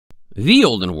The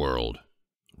Olden World,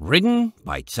 written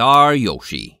by Czar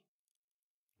Yoshi.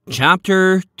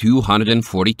 Chapter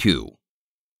 242.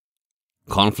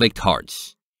 Conflict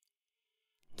Hearts.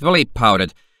 Valley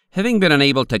pouted, having been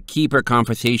unable to keep her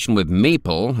conversation with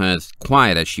Maple as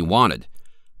quiet as she wanted.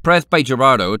 Pressed by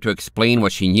Gerardo to explain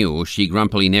what she knew, she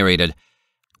grumpily narrated,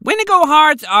 "Wendigo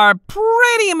hearts are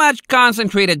pretty much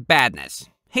concentrated badness.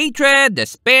 Hatred,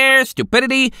 despair,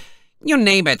 stupidity, you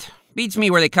name it. Beats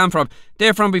me where they come from.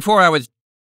 They're from before I was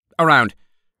around.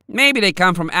 Maybe they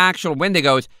come from actual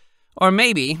Wendigos, or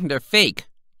maybe they're fake."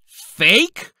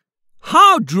 "Fake?"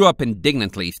 Howe drew up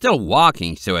indignantly, still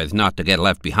walking so as not to get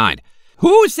left behind.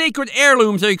 "Whose sacred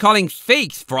heirlooms are you calling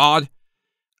fakes, fraud?"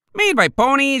 "Made by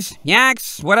ponies,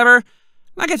 yaks, whatever.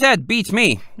 Like I said, beats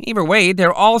me. Either way,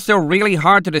 they're also really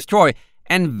hard to destroy,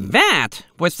 and that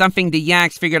was something the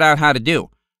yaks figured out how to do.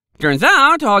 Turns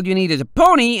out, all you need is a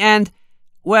pony and,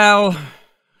 well,"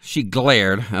 she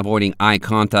glared, avoiding eye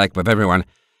contact with everyone.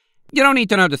 "You don't need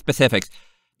to know the specifics.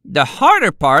 The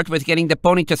harder part was getting the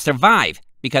pony to survive,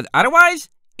 because otherwise,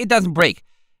 it doesn't break.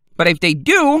 But if they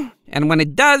do, and when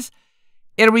it does,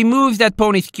 it removes that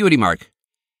pony's cutie mark."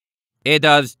 "It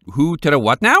does who to the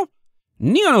what now?"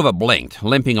 Neonova blinked,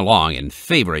 limping along and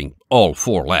favoring all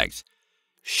four legs.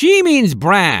 "She means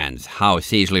brands," Howe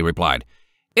sagely replied.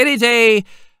 "It is a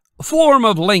form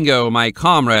of lingo my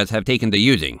comrades have taken to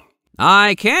using.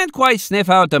 I can't quite sniff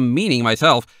out the meaning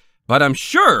myself, but I'm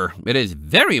sure it is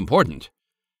very important."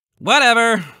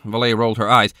 "Whatever," Valet rolled her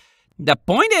eyes. "The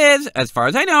point is, as far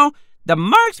as I know, the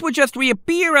marks would just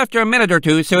reappear after a minute or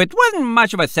two, so it wasn't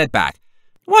much of a setback.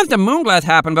 Once the moonglass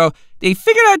happened, though, they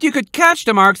figured out you could catch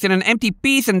the marks in an empty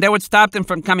piece and that would stop them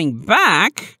from coming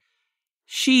back."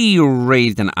 She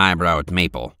raised an eyebrow at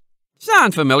Maple.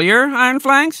 "Sound familiar, Iron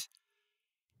Flanks?"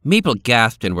 Maple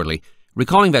gasped inwardly,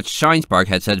 recalling that Shinespark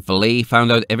had said Valet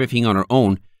found out everything on her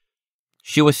own.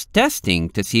 She was testing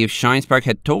to see if Shinespark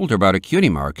had told her about a cutie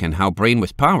mark and how Brain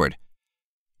was powered.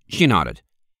 She nodded.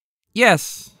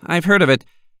 "Yes, I've heard of it.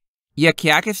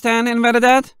 Yakyakistan invented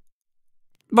that?"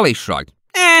 Valet shrugged.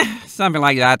 Something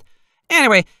like that.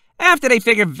 Anyway, after they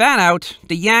figured that out,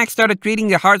 the Yaks started treating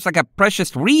the hearts like a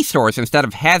precious resource instead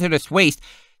of hazardous waste,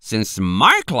 since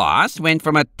mark loss went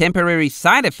from a temporary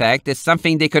side effect to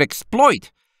something they could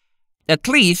exploit. At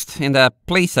least, in the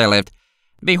place I lived,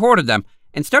 they hoarded them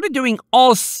and started doing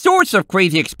all sorts of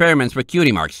crazy experiments with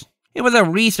cutie marks. It was a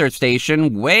research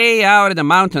station way out in the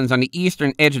mountains on the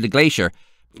eastern edge of the glacier.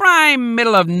 Prime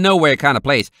middle of nowhere kind of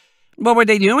place. What were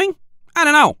they doing? I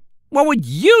don't know. What would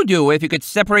you do if you could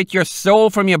separate your soul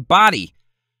from your body?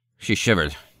 She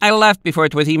shivered. I left before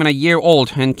it was even a year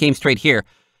old and came straight here.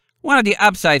 One of the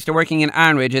upsides to working in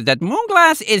Iron Ridge is that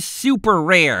moonglass is super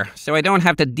rare, so I don't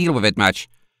have to deal with it much.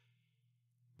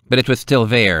 But it was still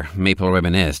there, Maple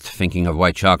reminisced, thinking of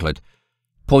white chocolate.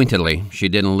 Pointedly, she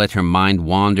didn't let her mind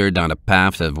wander down the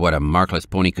paths of what a markless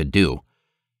pony could do.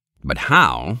 But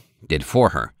Howe did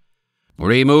for her.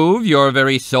 "Remove your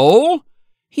very soul?"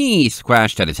 He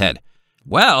scratched at his head.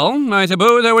 "Well, I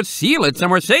suppose I would seal it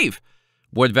somewhere safe.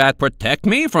 Would that protect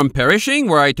me from perishing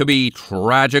were I to be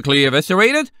tragically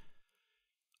eviscerated?"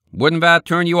 "Wouldn't that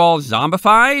turn you all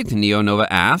zombified?" Neonova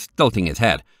asked, tilting his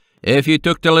head. "If you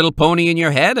took the little pony in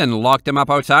your head and locked him up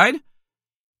outside?"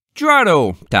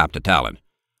 Gerardo tapped a talon.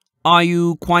 "Are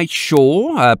you quite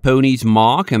sure a pony's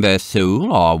mark and their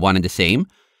soul are one and the same?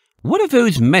 What of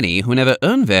those many who never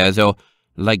earn theirs, or,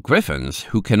 like griffins,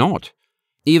 who cannot?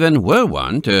 Even were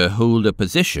one to hold a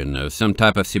position of some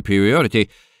type of superiority,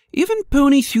 even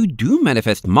ponies who do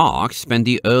manifest marks spend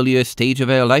the earlier stage of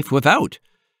their life without.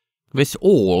 This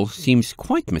all seems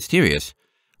quite mysterious."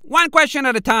 "One question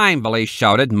at a time," Valet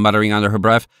shouted, muttering under her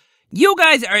breath. "You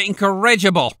guys are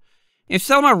incorrigible. If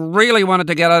Selma really wanted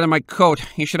to get out of my coat,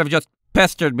 he should have just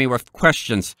pestered me with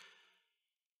questions."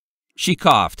 She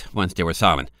coughed once they were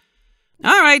silent.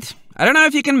 "All right, I don't know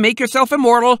if you can make yourself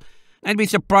immortal. I'd be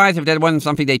surprised if that wasn't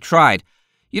something they tried.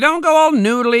 You don't go all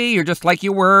noodly, you're just like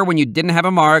you were when you didn't have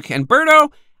a mark. And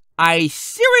Berto, I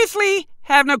seriously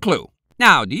have no clue.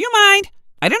 Now, do you mind?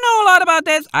 I don't know a lot about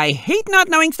this. I hate not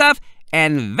knowing stuff,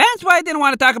 and that's why I didn't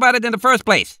want to talk about it in the first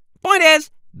place. Point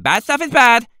is, bad stuff is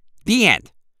bad. The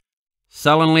end."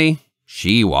 Sullenly,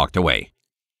 she walked away.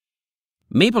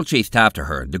 Maple chased after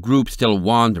her, the group still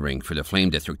wandering through the Flame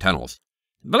District tunnels.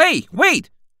 "Valet, wait!"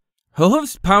 Her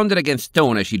hooves pounded against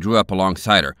stone as she drew up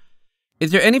alongside her. "Is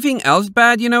there anything else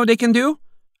bad you know they can do?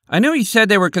 I know you said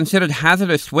they were considered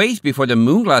hazardous waste before the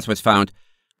moonglass was found.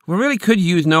 We really could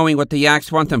use knowing what the Yaks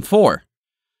want them for."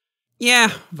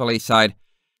 "Yeah," Valet sighed.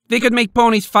 "They could make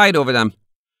ponies fight over them."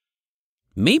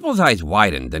 Maple's eyes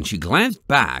widened, and she glanced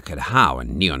back at Howe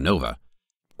and Neonova.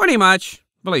 "Pretty much.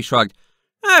 Valet shrugged.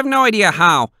 I have no idea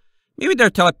how. Maybe they're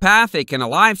telepathic and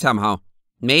alive somehow.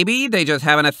 Maybe they just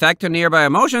have an effect on nearby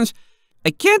emotions.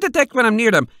 I can't detect when I'm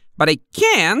near them, but I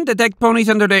can detect ponies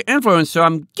under their influence, so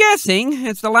I'm guessing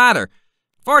it's the latter.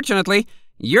 Fortunately,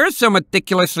 you're so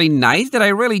meticulously nice that I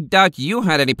really doubt you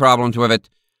had any problems with it.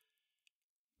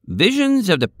 Visions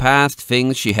of the past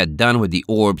things she had done with the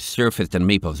orb surfaced in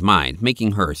Maple's mind,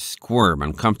 making her squirm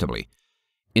uncomfortably.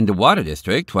 In the water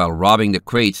district, while robbing the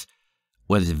crates,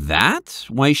 was that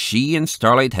why she and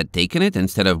Starlight had taken it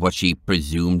instead of what she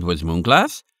presumed was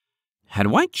moonglass? Had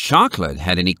White Chocolate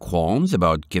had any qualms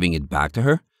about giving it back to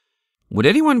her? Would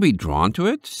anyone be drawn to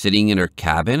it, sitting in her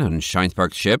cabin on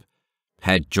Shinespark's ship?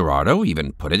 Had Gerardo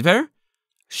even put it there?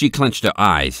 She clenched her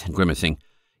eyes, grimacing.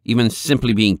 Even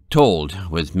simply being told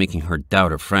was making her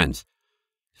doubt her friends.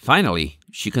 Finally,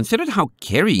 she considered how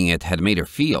carrying it had made her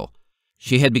feel.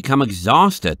 She had become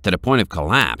exhausted to the point of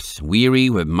collapse,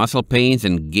 weary with muscle pains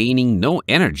and gaining no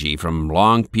energy from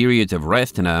long periods of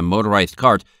rest in a motorized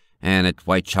cart and at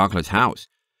White Chocolate's house.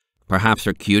 Perhaps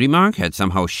her cutie mark had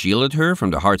somehow shielded her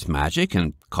from the heart's magic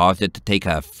and caused it to take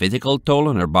a physical toll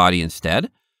on her body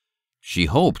instead? She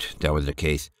hoped that was the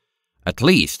case. At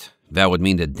least, that would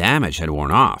mean the damage had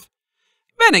worn off.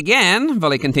 Then again,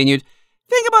 Valet continued,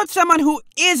 think about someone who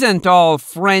isn't all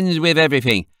friends with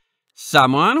everything.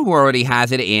 Someone who already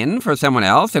has it in for someone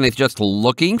else and is just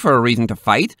looking for a reason to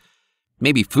fight.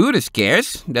 Maybe food is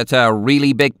scarce. That's a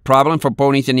really big problem for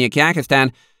ponies in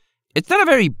Yakakistan. It's not a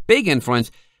very big influence,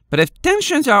 but if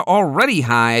tensions are already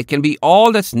high, it can be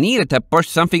all that's needed to push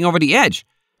something over the edge.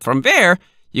 From there,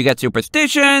 you get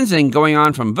superstitions and going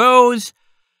on from those.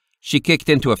 She kicked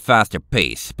into a faster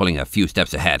pace, pulling a few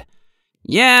steps ahead.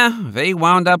 Yeah, they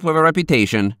wound up with a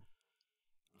reputation.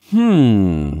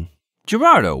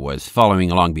 Gerardo was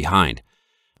following along behind.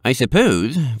 I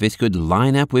suppose this could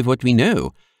line up with what we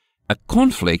know. A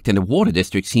conflict in the water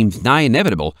district seems nigh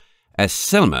inevitable, as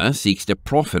Selma seeks to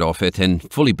profit off it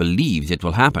and fully believes it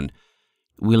will happen.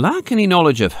 We lack any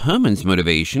knowledge of Herman's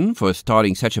motivation for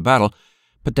starting such a battle,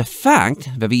 but the fact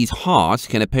that these hearts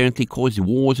can apparently cause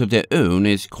wars of their own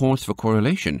is cause for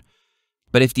correlation.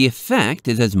 But if the effect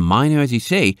is as minor as you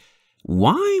say,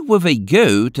 why would they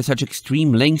go to such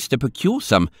extreme lengths to procure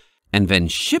some, and then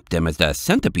ship them as the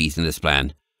centerpiece in this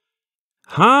plan?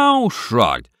 Howe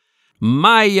shrugged.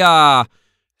 My,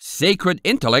 sacred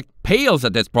intellect pales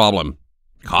at this problem.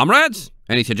 Comrades,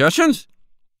 any suggestions?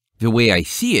 The way I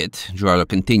see it, Gerardo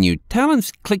continued,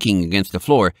 talons clicking against the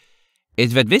floor,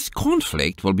 is that this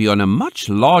conflict will be on a much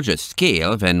larger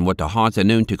scale than what the hearts are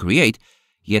known to create,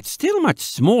 yet still much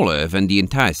smaller than the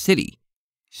entire city.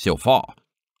 So far.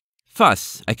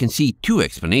 Thus, I can see two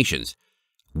explanations.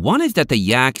 One is that the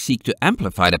Yak seek to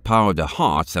amplify the power of the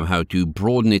heart somehow to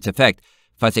broaden its effect,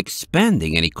 thus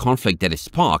expanding any conflict that is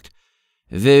sparked,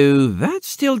 though that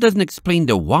still doesn't explain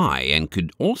the why and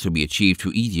could also be achieved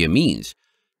through easier means.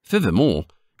 Furthermore,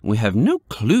 we have no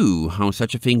clue how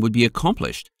such a thing would be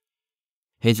accomplished.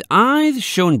 His eyes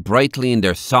shone brightly in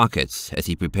their sockets as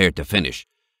he prepared to finish.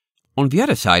 On the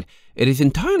other side, it is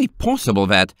entirely possible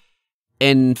that,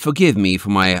 and forgive me for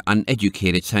my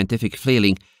uneducated scientific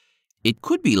flailing, it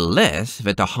could be less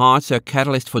that the hearts are a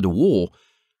catalyst for the war,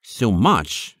 so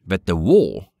much that the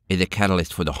war is a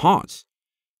catalyst for the hearts.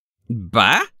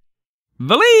 Bah?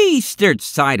 Valet stared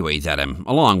sideways at him,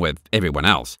 along with everyone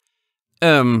else.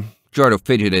 Gerardo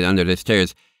fidgeted under the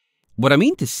stairs. What I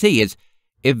mean to say is,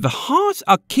 if the hearts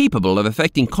are capable of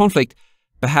affecting conflict,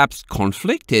 perhaps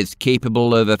conflict is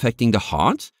capable of affecting the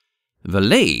hearts?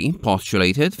 Valet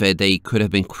postulated that they could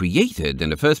have been created in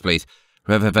the first place,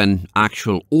 rather than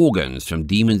actual organs from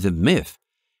demons of myth.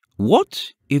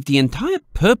 What if the entire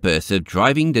purpose of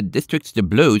driving the districts to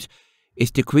blows is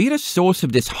to create a source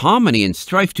of disharmony and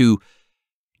strife to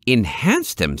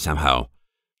enhance them somehow?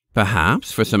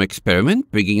 Perhaps for some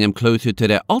experiment, bringing them closer to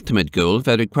their ultimate goal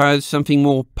that requires something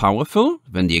more powerful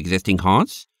than the existing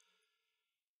hearts?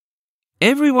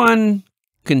 Everyone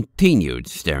continued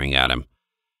staring at him.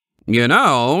 You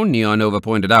know, Neonova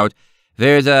pointed out,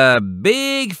 there's a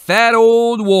big fat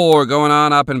old war going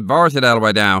on up in Varsadel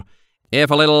right now.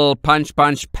 If a little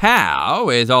punch-punch-pow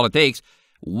is all it takes,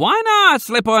 why not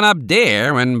slip on up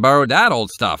there and borrow that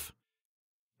old stuff?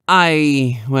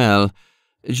 Well,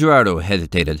 Gerardo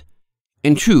hesitated.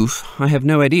 In truth, I have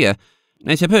no idea.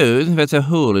 I suppose that's a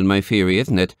hole in my theory,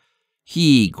 isn't it?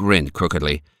 He grinned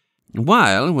crookedly.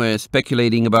 While we're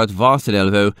speculating about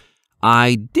Varsadel, though,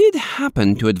 I did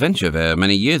happen to adventure there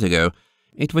many years ago.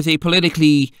 It was a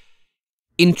politically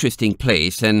interesting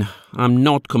place, and I'm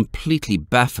not completely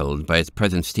baffled by its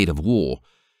present state of war.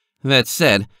 That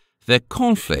said, The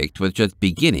conflict was just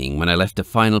beginning when I left the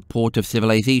final port of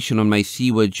civilization on my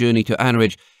seaward journey to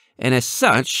Anridge, and as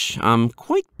such, I'm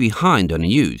quite behind on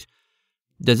news.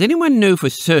 Does anyone know for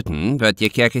certain that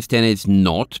Yakakistan is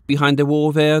not behind the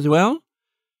war there as well?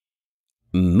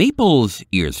 Maple's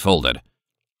ears folded.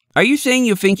 Are you saying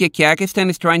you think Yakakistan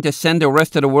is trying to send the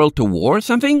rest of the world to war or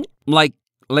something? Like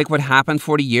what happened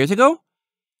 40 years ago?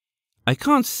 I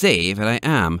can't say that I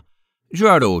am.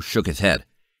 Gerardo shook his head.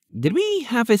 Did we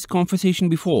have this conversation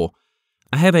before?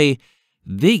 I have a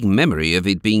vague memory of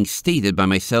it being stated by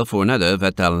myself or another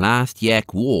that the last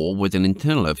Yak War was an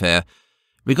internal affair.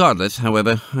 Regardless,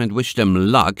 however, I'd wish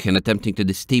them luck in attempting to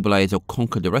destabilize or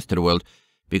conquer the rest of the world,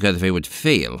 because they would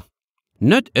fail.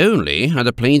 Not only are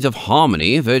the planes of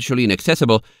harmony virtually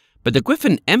inaccessible, but the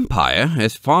Griffin Empire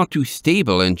is far too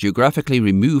stable and geographically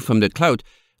removed from the cloud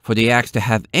for the Yaks to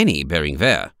have any bearing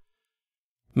there.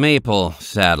 Maple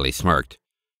sadly smirked.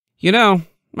 You know,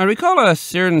 I recall a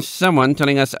certain someone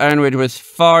telling us Ironwood was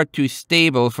far too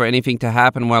stable for anything to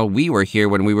happen while we were here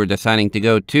when we were deciding to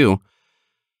go too.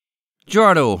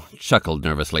 Gerardo chuckled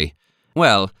nervously.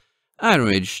 Well,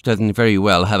 Ironridge doesn't very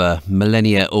well have a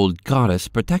millennia-old goddess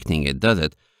protecting it, does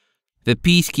it? The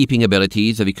peacekeeping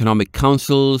abilities of economic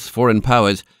councils, foreign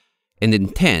powers, and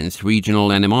intense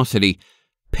regional animosity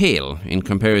pale in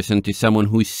comparison to someone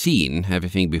who's seen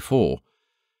everything before.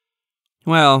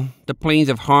 Well, the plains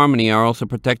of harmony are also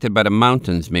protected by the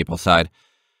mountains, Mapleside.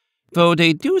 Though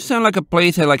they do sound like a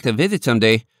place I'd like to visit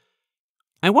someday.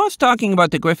 I was talking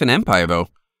about the Griffin Empire, though.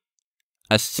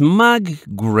 A smug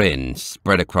grin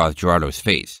spread across Gerardo's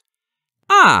face.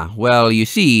 Ah, well, you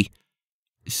see,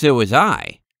 so was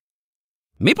I.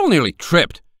 Maple nearly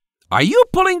tripped. Are you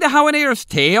pulling the Howanator's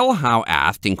tail? Howe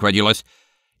asked, incredulous.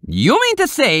 You mean to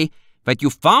say that you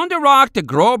found a rock to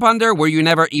grow up under where you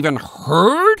never even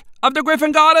heard of the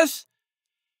Griffin Goddess?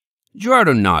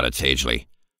 Gerardo nodded sagely.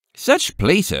 Such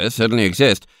places certainly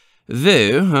exist,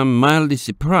 though I'm mildly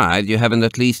surprised you haven't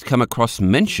at least come across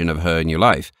mention of her in your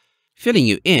life. Filling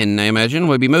you in, I imagine,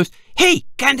 will be most— Hey,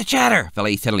 can the chatter!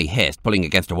 Valet suddenly hissed, pulling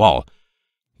against a wall.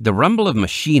 The rumble of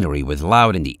machinery was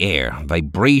loud in the air,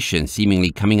 vibration seemingly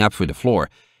coming up through the floor,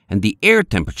 and the air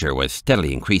temperature was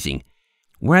steadily increasing.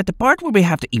 We're at the part where we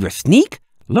have to either sneak,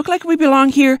 look like we belong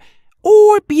here,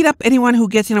 or beat up anyone who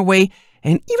gets in our way,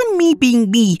 and even me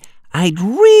being me, I'd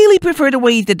really prefer the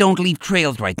ways that don't leave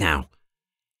trails right now.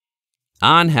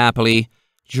 Unhappily,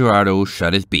 Gerardo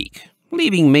shut his beak,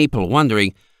 leaving Maple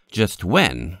wondering just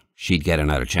when she'd get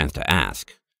another chance to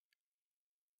ask.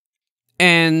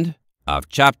 End of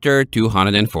chapter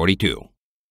 242.